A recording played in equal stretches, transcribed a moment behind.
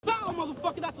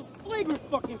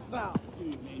foul.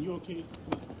 Yeah, man, you okay?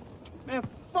 Man,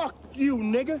 fuck you,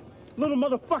 nigga. Little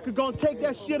motherfucker gonna take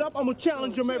that shit up, I'm gonna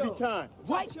challenge him every time.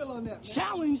 What? Chill on that.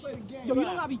 Challenge? Yo, you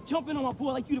don't gotta be jumping on my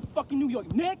boy like you the fucking New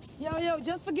York Knicks. Yo,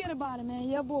 just forget about it, man.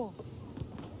 Yeah, boy.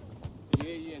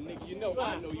 Yeah, nigga, you know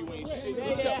I know you ain't shit.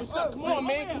 What's up? Come on,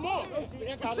 man, come on.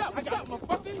 What's up,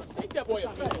 motherfucker? Take that boy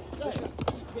up. Go ahead.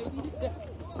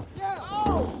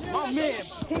 My man,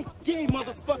 game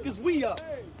motherfuckers, we up.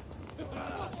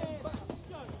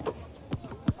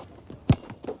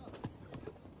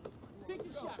 Take the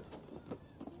shot.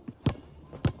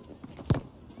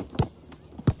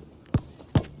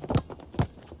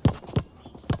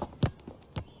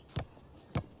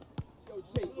 Yo,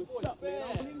 Jake, what's up, man?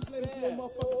 I don't believe these ladies little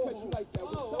motherfucker cut you like that.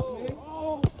 What's up, man?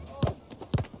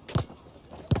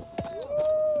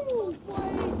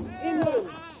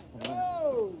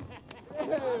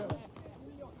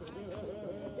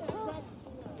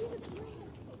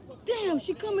 Damn,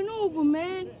 she coming over,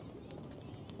 man.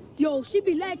 Yo, she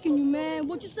be liking you, man.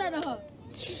 What you say to her?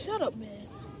 Shut up, man.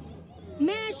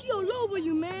 Man, she all over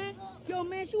you, man. Yo,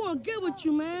 man, she wanna get with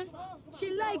you, man.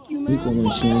 She like you, man. Living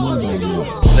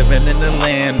in the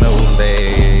land, no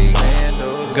lay.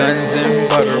 Guns and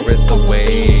butter is the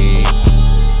way.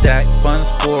 Stack funds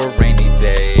for a rainy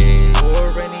day.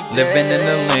 Living in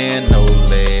the land, no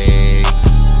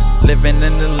legs. Living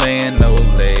in the land, no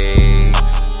legs.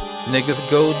 Niggas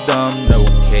go dumb, no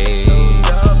cage.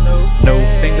 No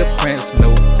fingerprints,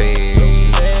 no face.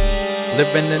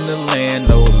 Living in the land,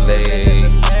 no legs.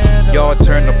 Y'all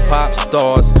turn to pop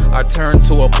stars, I turn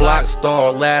to a block star.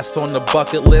 Last on the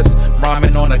bucket list,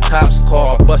 rhyming on a cop's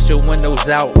car. Bust your windows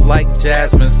out like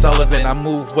Jasmine Sullivan. I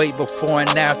move weight before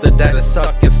and after that, it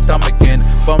suck your stomach in.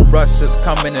 Bum rush is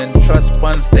coming in, trust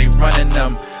funds, they running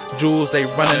them. Jewels, they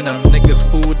running them.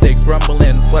 Niggas food, they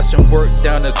grumbling. Flushing work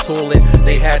down the toilet,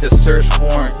 they had to search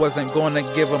for it. Wasn't gonna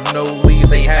give them no leads,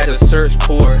 they had to search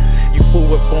for it. You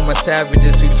fool with former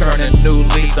savages who turning new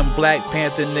leads. Them Black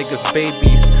Panther niggas,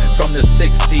 babies from the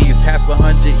 60s. Half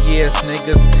 100 years,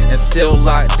 niggas, and still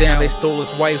locked down. They stole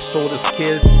his wife, stole his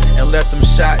kids, and left them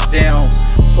shot down.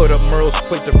 Put up murals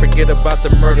quick to forget about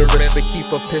the murderers, but keep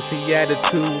a pissy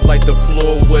attitude like the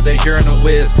floor where the urinal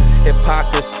is.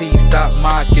 Hypocrisy, stop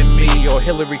mocking me. Or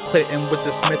Hillary Clinton with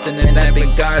the Smith and that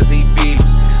Benghazi beef.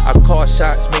 I call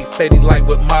shots, make fetty like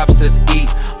what mobsters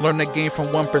eat. Learn the game from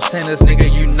 1%ers,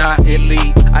 nigga, you not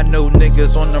elite. I know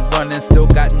niggas on the run and still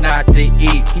got not to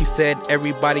eat. He said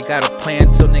everybody got a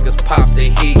plan till niggas pop the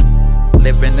heat.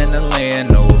 Living in the land,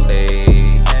 no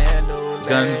legs.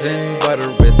 Guns and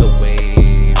butter is the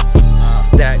wave.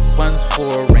 Stack funds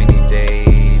for a rainy day.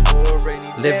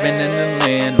 Living in the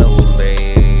land, no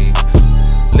legs.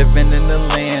 Living in the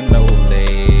land, no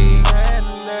legs.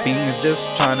 Fiends just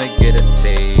tryna get a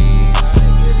taste.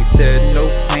 He said no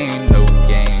pain, no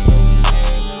gain.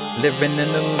 Living in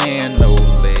the land, no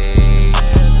legs.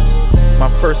 My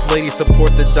first lady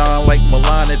support the Don like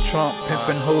Melania Trump.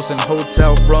 Pimpin' hoes in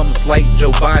hotel rooms like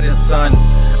Joe Biden's son.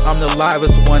 I'm the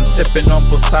livest one, sipping on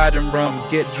Poseidon rum.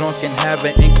 Get drunk and have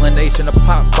an inclination to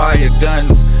pop fire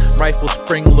guns. Rifle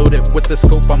spring loaded, with the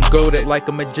scope I'm goated. Like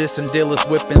a magician, dealers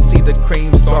whipping, see the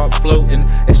cream start floating.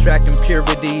 Extracting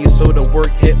purities, so the work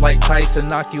hit like Tyson.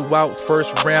 Knock you out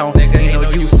first round, nigga, ain't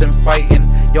no use in fighting.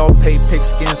 Y'all pay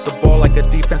pigskins the ball like a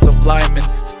defensive lineman.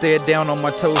 Stare down on my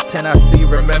toes, 10 I see,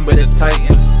 remember the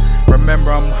Titans.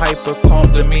 Remember I'm hyper,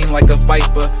 calm demean like a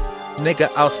viper. Nigga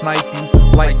out snipe you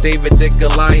like David did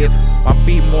Goliath. My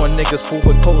beat more niggas fool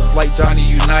with coats like Johnny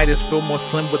Unitas. Feel more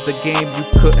slim with the game, you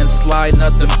couldn't slide,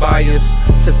 nothing biased.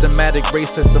 Systematic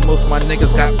racist and most of my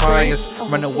niggas got bias.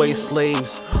 Runaway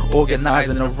slaves,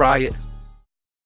 organizing a riot.